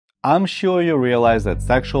I'm sure you realize that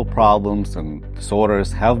sexual problems and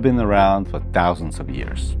disorders have been around for thousands of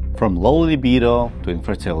years. From low libido to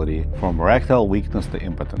infertility, from erectile weakness to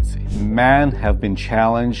impotency. Men have been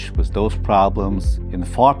challenged with those problems in the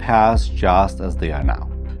far past just as they are now.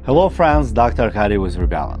 Hello friends, Dr. Ali with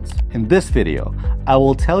ReBalance. In this video, I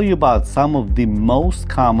will tell you about some of the most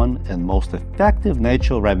common and most effective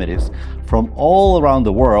natural remedies from all around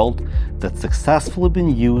the world that successfully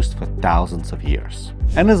been used for thousands of years.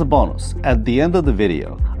 And as a bonus, at the end of the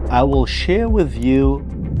video, I will share with you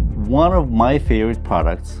one of my favorite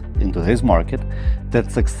products in today's market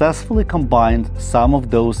that successfully combined some of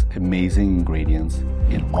those amazing ingredients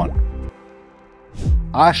in one.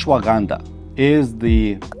 Ashwagandha is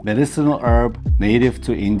the medicinal herb native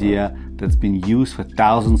to India that's been used for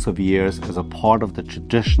thousands of years as a part of the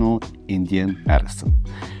traditional Indian medicine.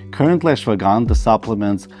 Currently, ashwagandha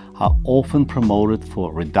supplements are often promoted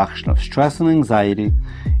for reduction of stress and anxiety,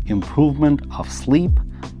 improvement of sleep,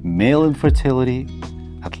 male infertility,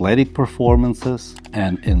 athletic performances,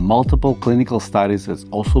 and in multiple clinical studies it's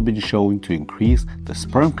also been shown to increase the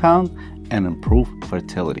sperm count and improve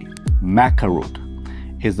fertility. Maca root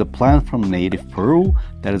is a plant from native Peru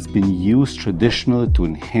that has been used traditionally to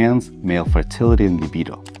enhance male fertility and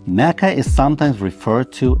libido. Maca is sometimes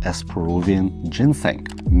referred to as Peruvian ginseng.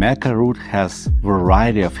 Maca root has a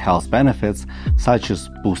variety of health benefits such as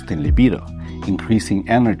boosting libido, increasing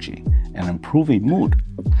energy, and improving mood.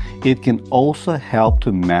 It can also help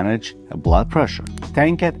to manage blood pressure.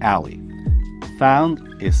 Tongkat Ali,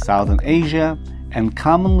 found in Southern Asia and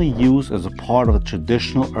commonly used as a part of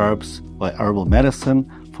traditional herbs by herbal medicine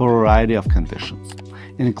for a variety of conditions.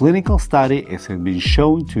 In a clinical study, it has been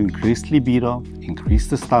shown to increase libido, increase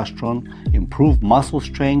testosterone, improve muscle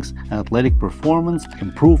strength and athletic performance,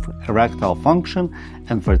 improve erectile function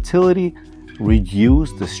and fertility,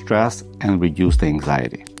 reduce the stress, and reduce the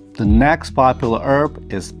anxiety. The next popular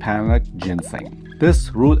herb is Panax Ginseng.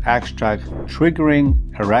 This root extract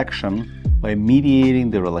triggering erection by mediating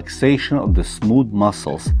the relaxation of the smooth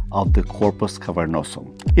muscles of the corpus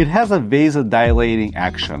cavernosum. It has a vasodilating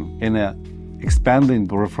action in expanding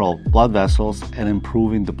peripheral blood vessels and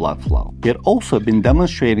improving the blood flow. It also been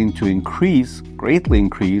demonstrating to greatly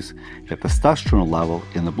increase the testosterone level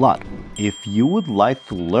in the blood. If you would like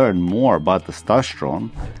to learn more about testosterone,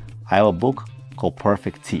 I have a book called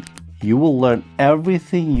Perfect T. You will learn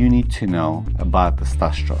everything you need to know about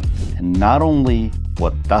testosterone, and not only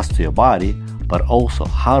what it does to your body, but also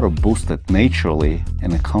how to boost it naturally in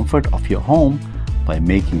the comfort of your home by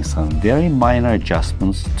making some very minor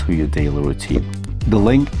adjustments to your daily routine. The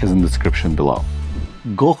link is in the description below.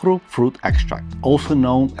 Gokhru Fruit Extract, also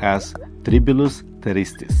known as Tribulus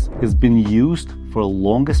terrestis, has been used for the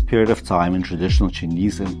longest period of time in traditional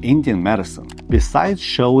Chinese and Indian medicine. Besides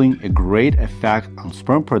showing a great effect on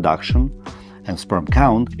sperm production and sperm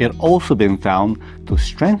count, it also been found to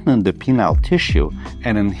strengthen the penile tissue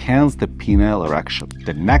and enhance the penile erection.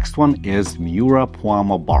 The next one is Muira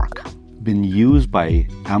Puama bark, been used by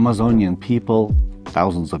Amazonian people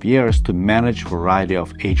thousands of years to manage a variety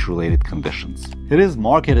of age-related conditions. It is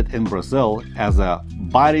marketed in Brazil as a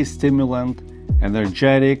body stimulant,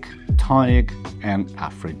 energetic, tonic, and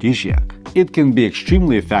aphrodisiac. It can be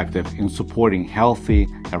extremely effective in supporting healthy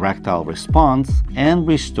erectile response and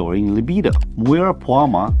restoring libido.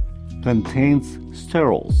 Muirapuama contains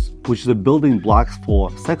sterols, which are the building blocks for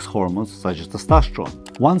sex hormones such as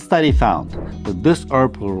testosterone. One study found that this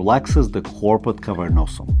herb relaxes the corpus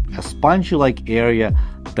cavernosum, a spongy-like area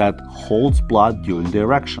that holds blood during the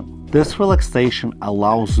erection. This relaxation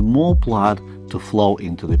allows more blood to flow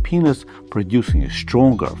into the penis, producing a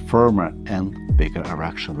stronger, firmer, and bigger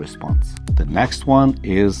erection response. The next one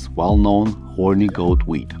is well-known Horny Goat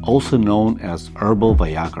Weed, also known as herbal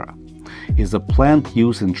Viagra. Is a plant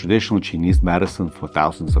used in traditional Chinese medicine for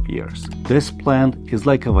thousands of years. This plant is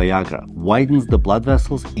like a Viagra, widens the blood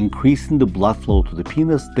vessels, increasing the blood flow to the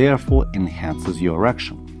penis, therefore enhances your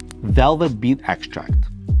erection. Velvet bean extract.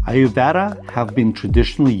 Ayurveda have been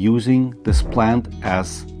traditionally using this plant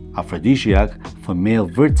as aphrodisiac for male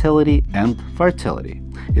virility and fertility.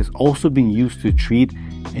 It's also been used to treat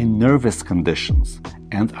nervous conditions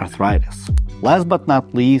and arthritis. Last but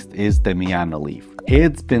not least is Damiana Leaf.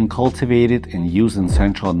 It's been cultivated and used in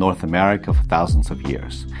Central and North America for thousands of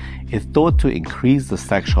years. It's thought to increase the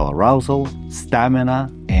sexual arousal,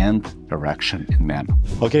 stamina, and erection in men.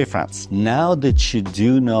 Okay friends, now that you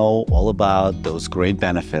do know all about those great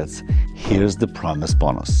benefits, here's the promised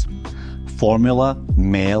bonus. Formula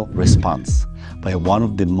Male Response by one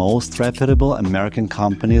of the most reputable American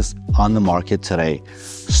companies on the market today,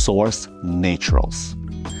 Source Naturals.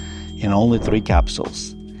 In only 3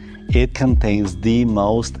 capsules. It contains the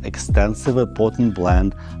most extensive and potent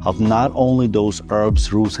blend of not only those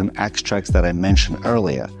herbs, roots, and extracts that I mentioned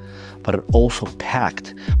earlier, but it also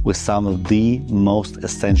packed with some of the most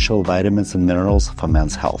essential vitamins and minerals for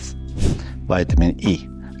men's health. Vitamin E,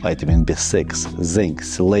 vitamin B6, zinc,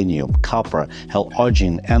 selenium, copper,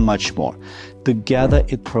 L-arginine, and much more. Together,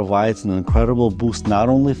 it provides an incredible boost not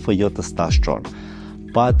only for your testosterone,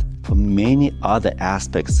 but for many other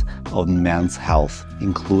aspects of men's health,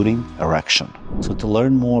 including erection. So to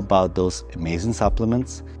learn more about those amazing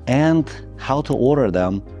supplements and how to order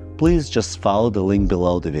them, please just follow the link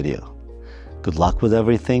below the video. Good luck with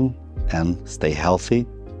everything and stay healthy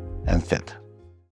and fit.